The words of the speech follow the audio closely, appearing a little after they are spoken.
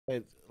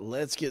Right,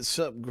 let's get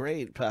something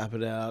great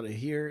popping out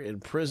here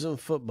in Prizm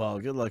football.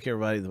 Good luck,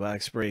 everybody. The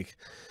box break.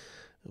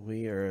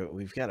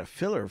 We've got a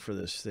filler for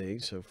this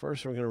thing. So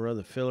first, we're going to run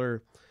the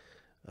filler.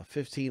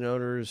 15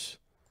 owners.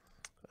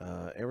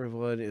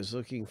 Everyone is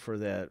looking for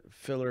that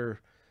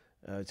filler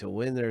to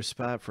win their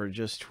spot for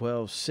just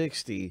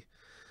 $12.60.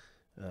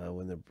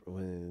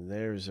 When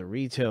there's a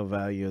retail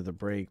value of the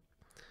break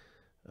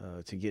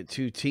to get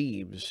two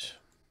teams.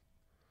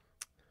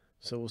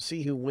 So we'll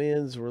see who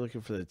wins. We're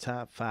looking for the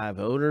top 5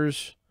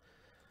 owners.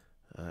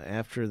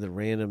 After the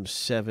random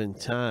 7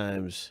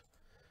 times,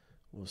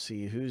 we'll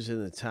see who's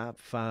in the top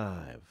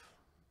 5.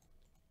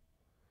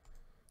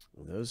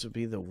 And those will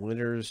be the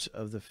winners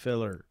of the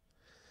filler.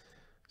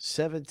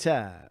 7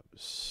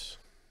 times.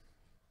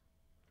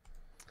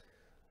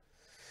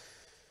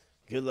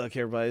 Good luck,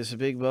 everybody. It's a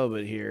big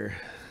moment here.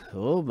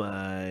 Oh,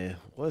 my.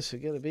 What's it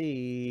going to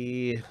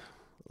be?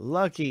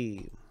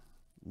 Lucky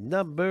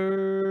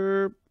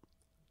number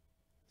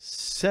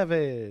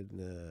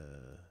 7.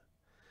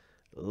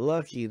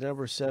 Lucky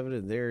number 7,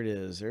 and there it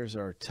is. There's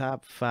our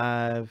top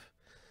 5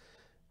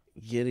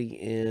 getting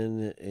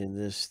in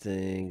this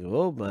thing.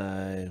 Oh,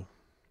 my.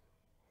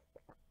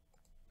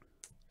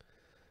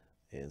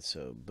 And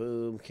so,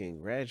 boom.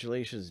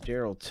 Congratulations,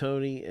 Daryl,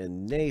 Tony,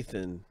 and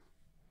Nathan.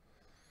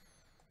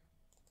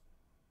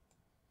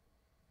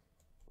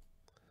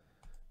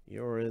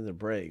 You're in the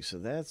break. So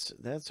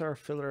that's our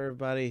filler,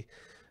 everybody.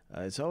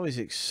 It's always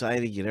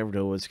exciting. You never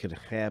know what's going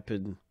to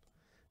happen.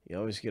 You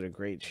always get a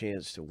great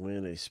chance to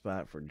win a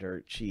spot for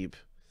dirt cheap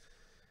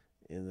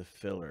in the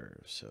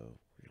filler. So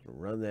we're going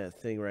to run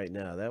that thing right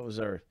now. That was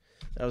our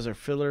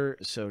filler.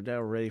 So now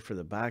we're ready for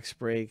the box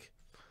break.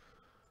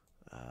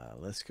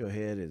 Let's go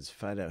ahead and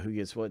find out who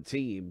gets what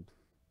team.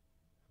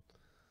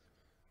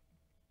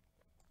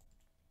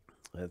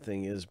 That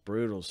thing is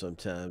brutal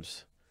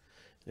sometimes.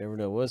 Never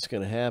know what's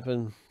going to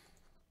happen.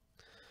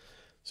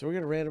 So we're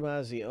going to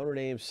randomize the owner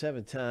name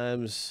 7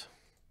 times.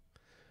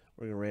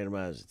 We're going to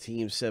randomize the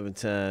team 7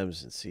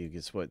 times and see who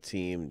gets what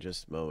team in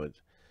just a moment.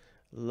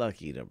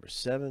 Lucky number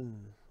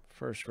 7.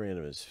 First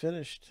random is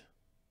finished.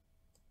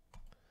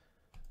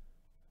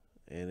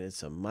 And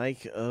it's a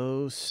Mike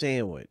O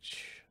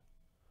sandwich.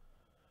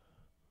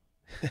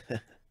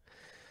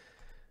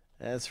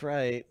 That's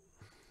right.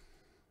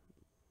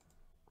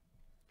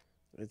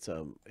 It's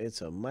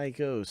a Mike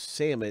O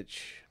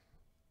sandwich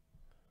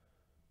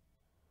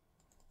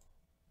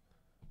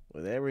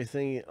with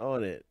everything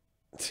on it.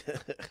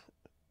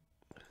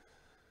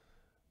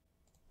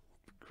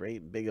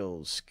 Great big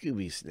old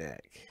Scooby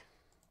snack.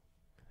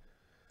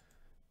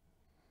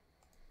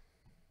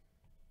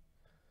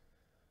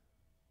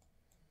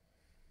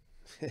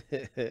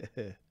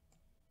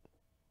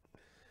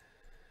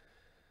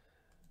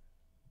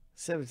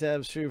 Seven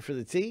times through for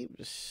the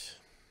teams.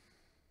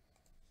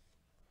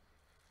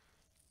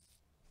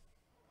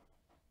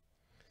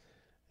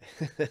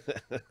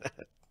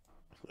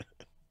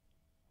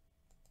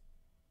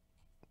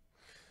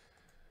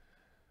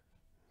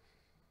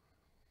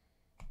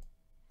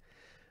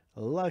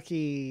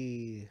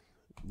 Lucky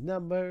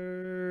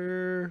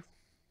number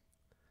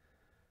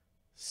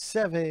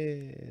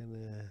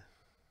 7.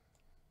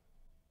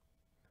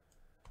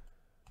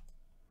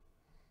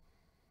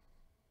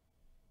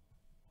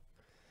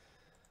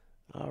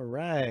 All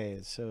right,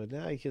 so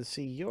now you can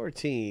see your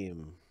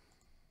team.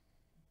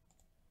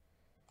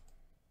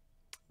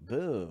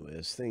 Boom,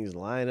 as things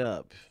line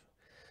up.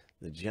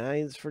 The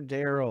Giants for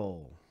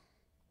Daryl.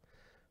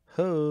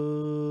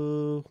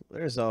 Ho!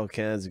 There's all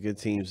kinds of good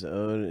teams to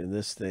own in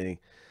this thing.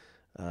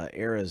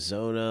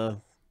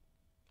 Arizona.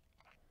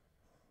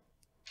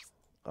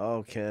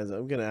 All kinds.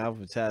 I'm going to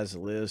alphabetize the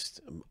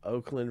list.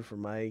 Oakland for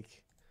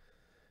Mike.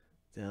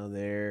 Down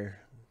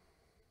there.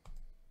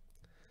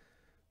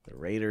 The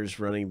Raiders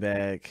running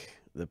back.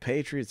 The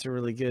Patriots are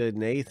really good.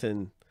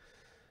 Nathan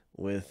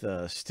with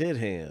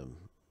Stidham.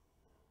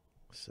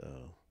 So,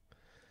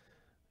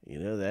 you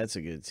know, that's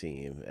a good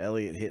team.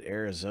 Elliott hit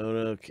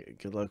Arizona.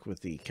 Good luck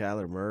with the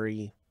Kyler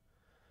Murray.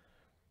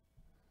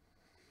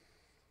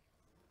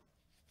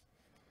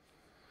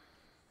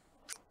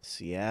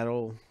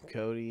 Seattle,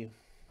 Cody.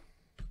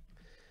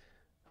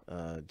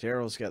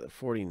 Daryl's got the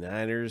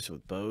 49ers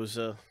with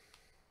Boza.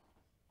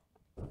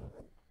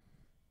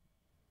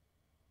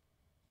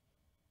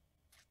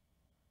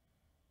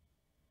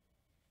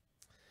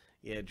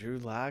 Yeah, Drew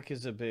Lock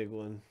is a big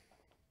one.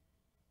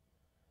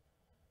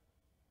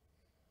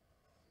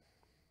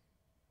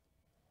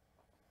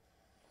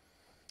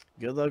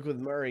 Good luck with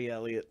Murray,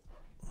 Elliott.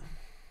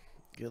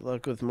 Good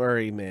luck with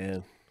Murray,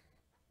 man.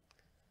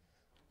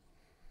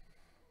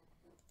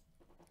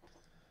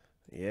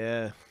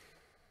 Yeah.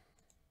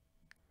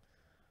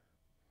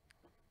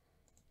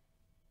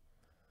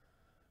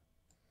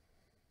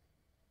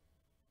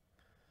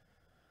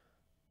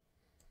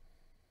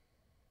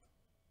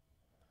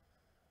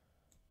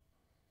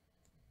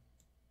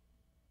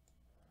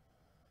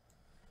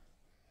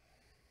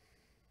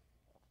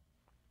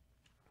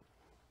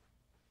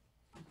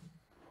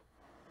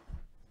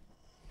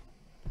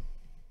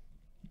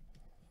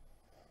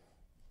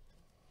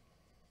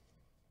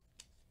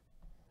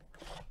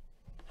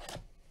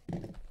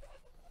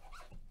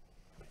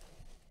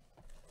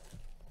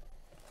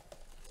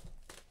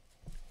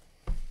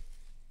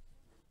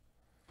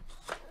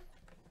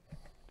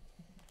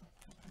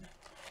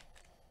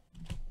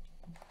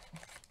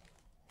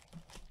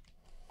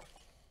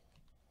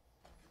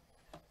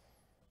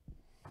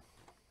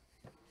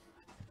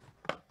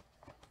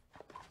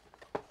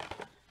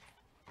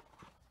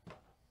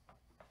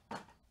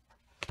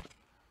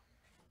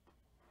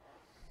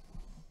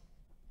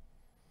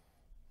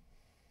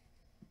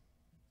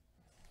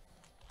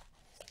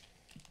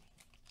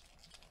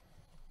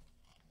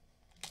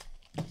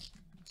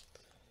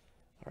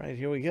 right,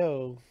 here we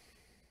go.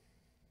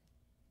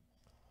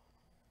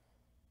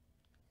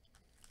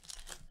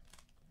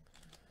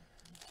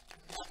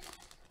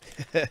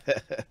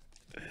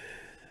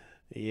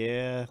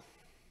 Yeah,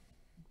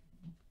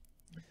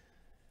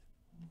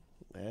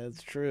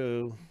 that's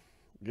true.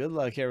 Good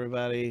luck,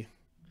 everybody.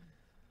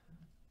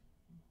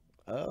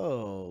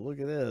 Oh, look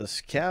at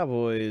this.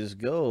 Cowboys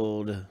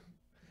gold.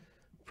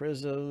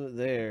 Prizm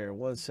there.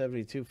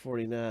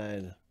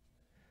 172.49.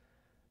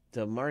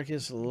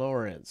 DeMarcus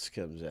Lawrence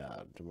comes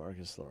out.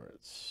 DeMarcus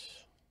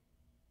Lawrence.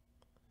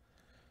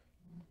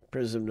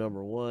 Prizm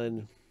number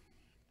 1.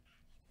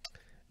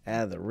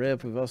 Out of the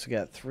rip. We've also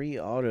got 3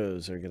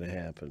 autos that are going to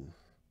happen.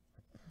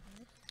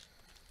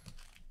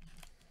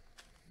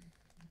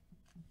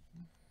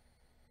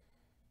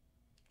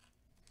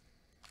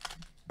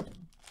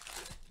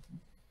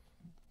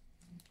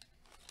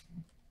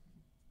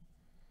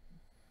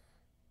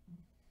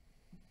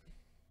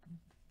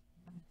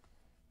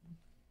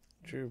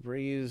 Drew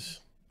Brees,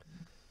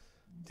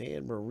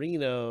 Dan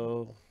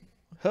Marino,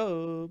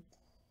 Hope.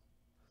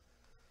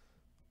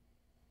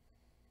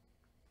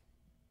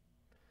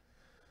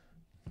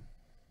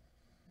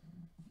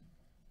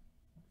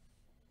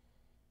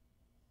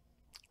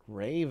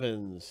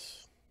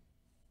 Ravens.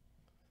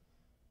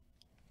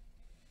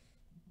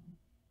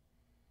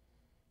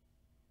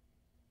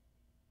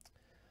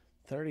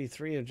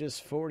 $33 of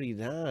just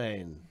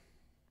 49.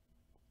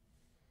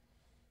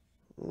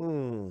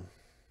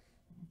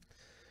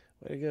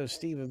 Way to go,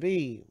 Stephen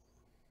B.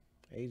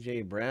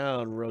 A.J.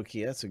 Brown,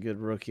 rookie. That's a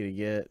good rookie to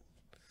get.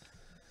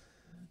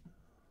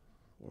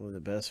 One of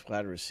the best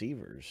wide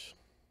receivers.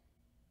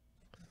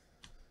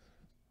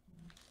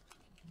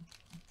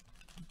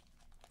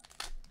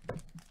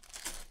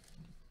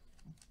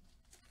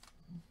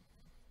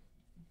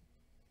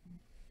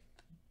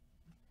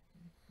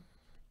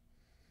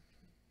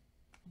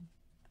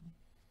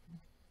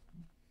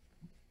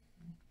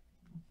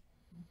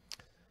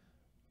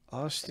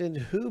 Austin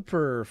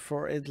Hooper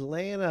for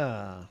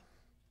Atlanta.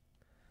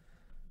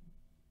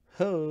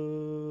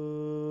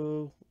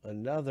 Ho!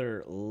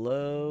 Another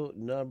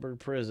low-numbered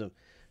Prizm.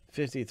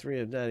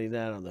 53 of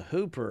 99 on the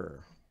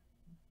Hooper.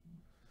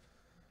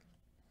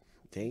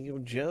 Daniel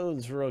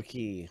Jones,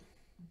 rookie.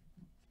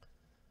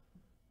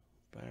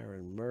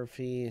 Byron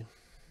Murphy.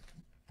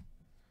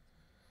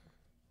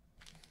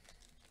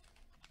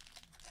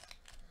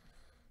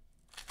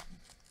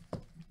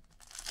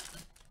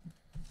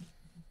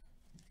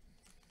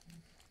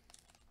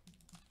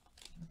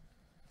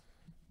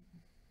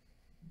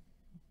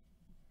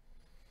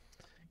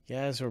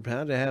 Guys, we're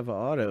bound to have an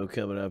auto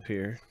coming up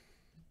here.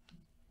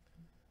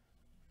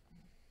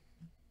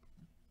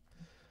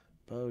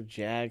 Bo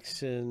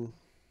Jackson.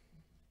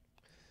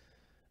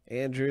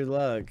 Andrew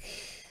Luck.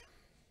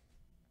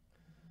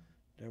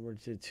 Number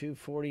to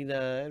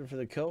 249 for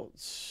the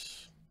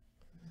Colts.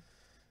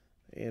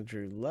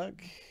 Andrew Luck.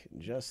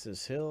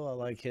 Justice Hill, I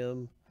like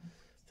him.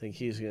 I think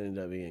he's going to end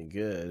up being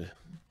good.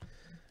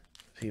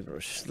 People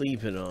are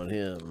sleeping on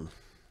him.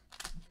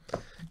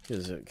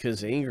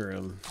 Because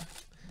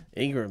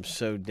Ingram's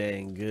so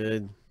dang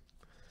good.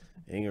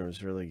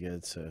 Ingram's really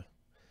good. So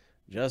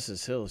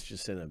Justice Hill's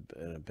just in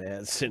a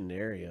bad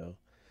scenario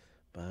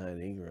behind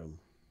Ingram.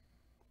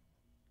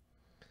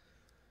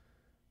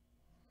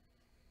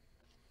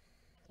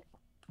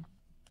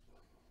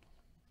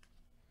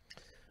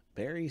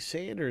 Barry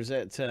Sanders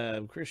that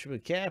time. Christian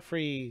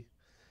McCaffrey.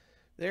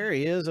 There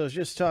he is. I was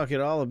just talking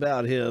all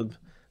about him.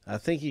 I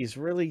think he's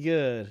really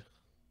good.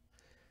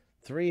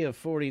 3 of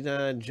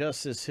 49,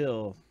 Justice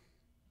Hill.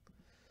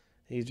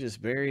 He's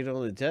just buried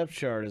on the depth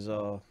chart is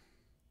all.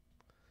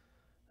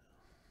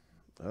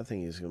 I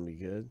think he's going to be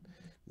good.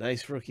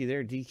 Nice rookie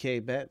there.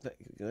 DK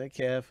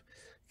Metcalf.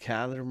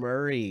 Kyler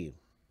Murray.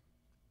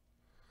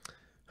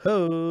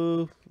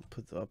 Ho!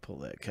 I'll pull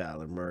that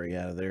Kyler Murray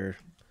out of there.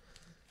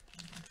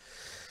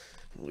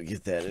 We'll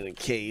get that in a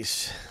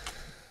case.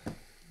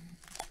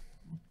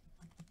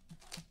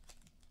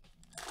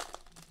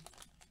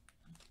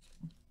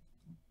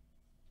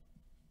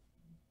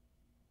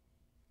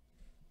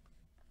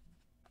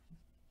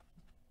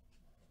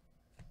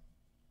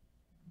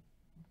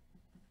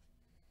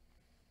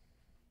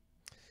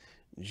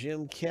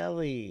 Jim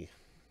Kelly.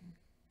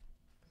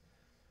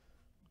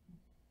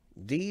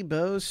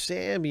 Deebo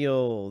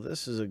Samuel.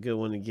 This is a good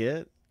one to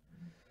get.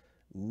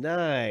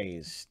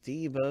 Nice.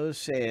 Deebo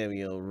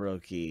Samuel,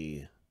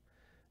 rookie.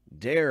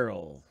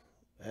 Daryl.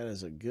 That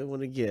is a good one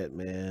to get,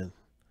 man.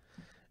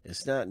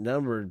 It's not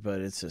numbered, but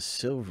it's a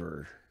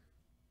silver.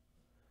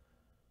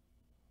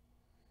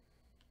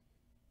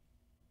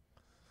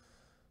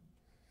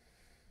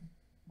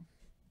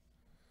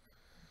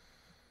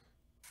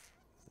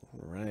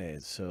 All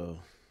right, so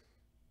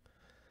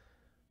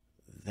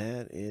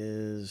that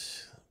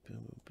is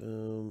boom,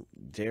 boom, boom.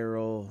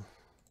 Daryl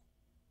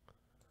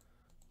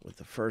with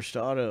the first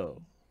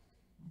auto.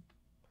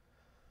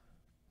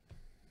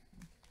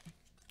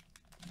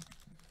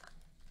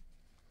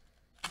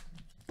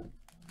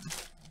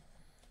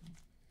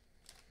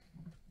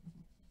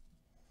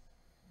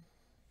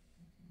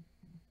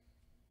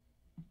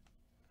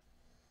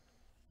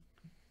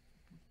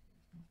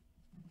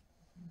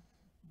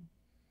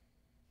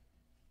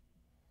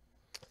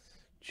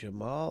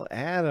 Jamal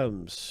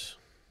Adams.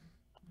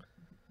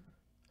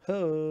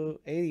 Oh,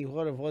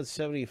 81 of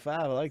 175.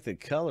 I like the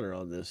color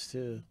on this,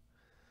 too.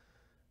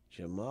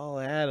 Jamal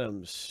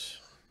Adams.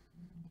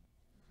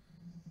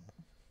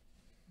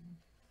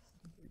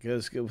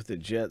 Goes good with the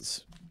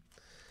Jets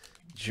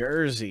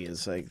jersey.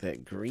 It's like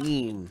that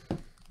green.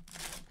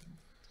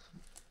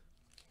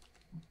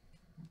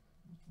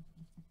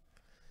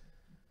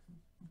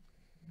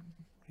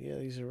 Yeah,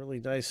 these are really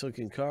nice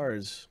looking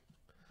cards.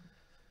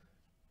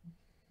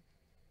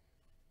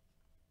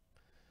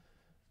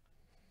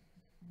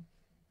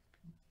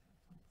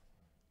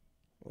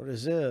 What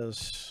is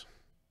this?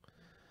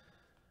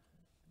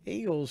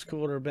 Eagles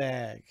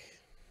quarterback.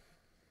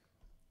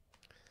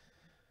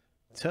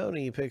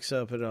 Tony picks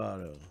up an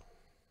auto.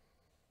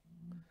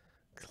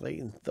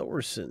 Clayton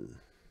Thorson.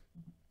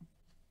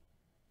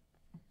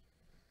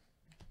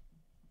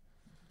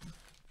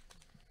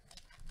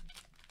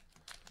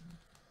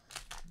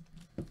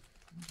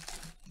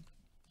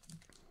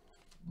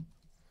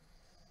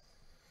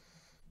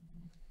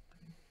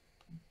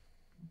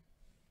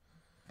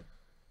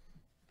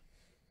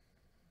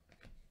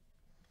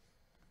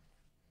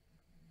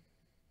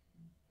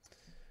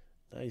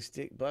 Nice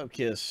Dick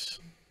Bupkis.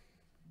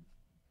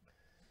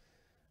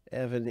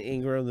 Evan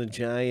Ingram, the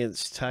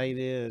Giants tight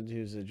end,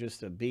 who's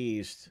just a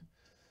beast.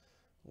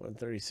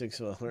 136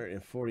 of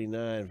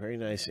 149. Very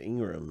nice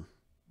Ingram.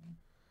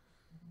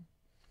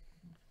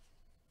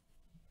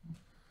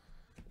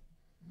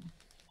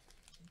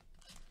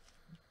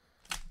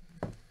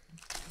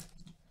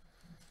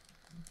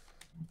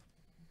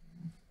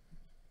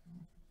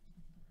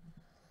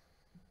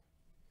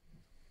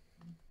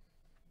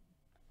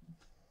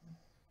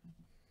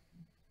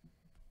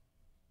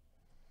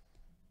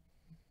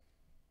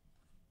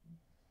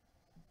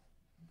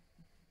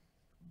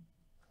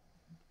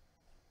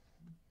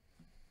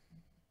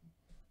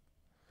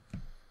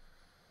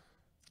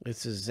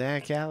 It's a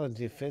Zach Allen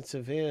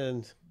defensive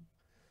end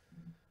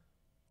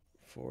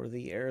for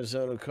the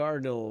Arizona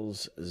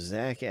Cardinals.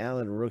 Zach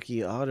Allen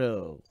rookie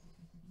auto.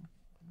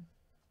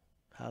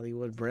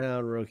 Hollywood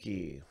Brown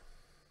rookie.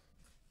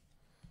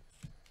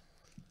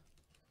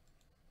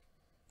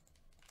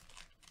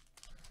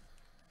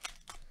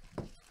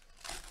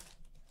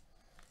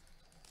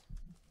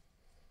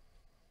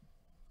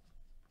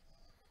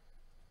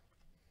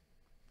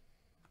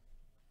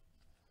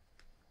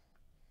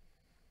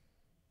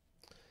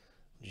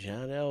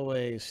 John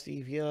Elway,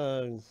 Steve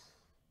Young,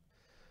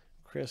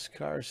 Chris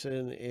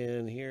Carson,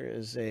 and here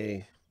is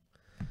a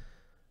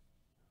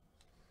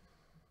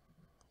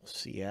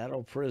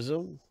Seattle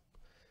Prizm,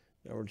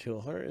 number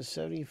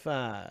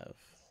 275,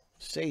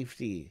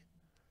 safety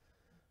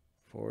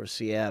for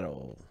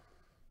Seattle.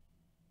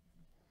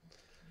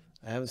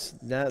 I have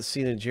not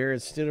seen a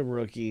Jarrett Stidham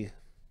rookie.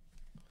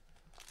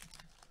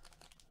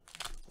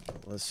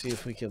 Let's see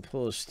if we can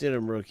pull a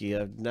Stidham rookie.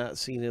 I've not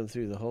seen him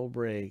through the whole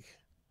break.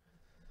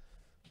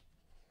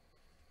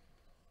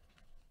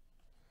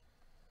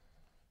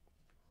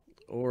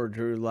 Or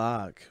Drew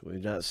Lock.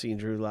 We've not seen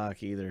Drew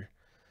Lock either.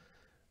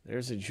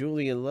 There's a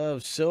Julian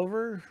Love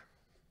silver.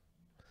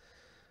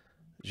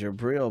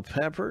 Jabril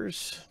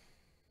Peppers.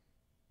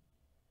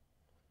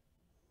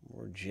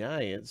 More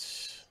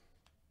Giants.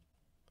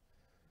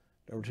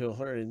 Number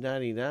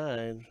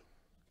 299.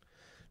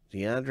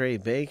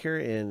 DeAndre Baker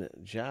and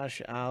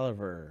Josh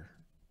Oliver.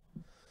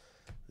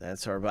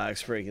 That's our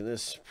box break in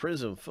this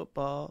Prizm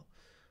Football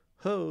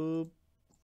Hope.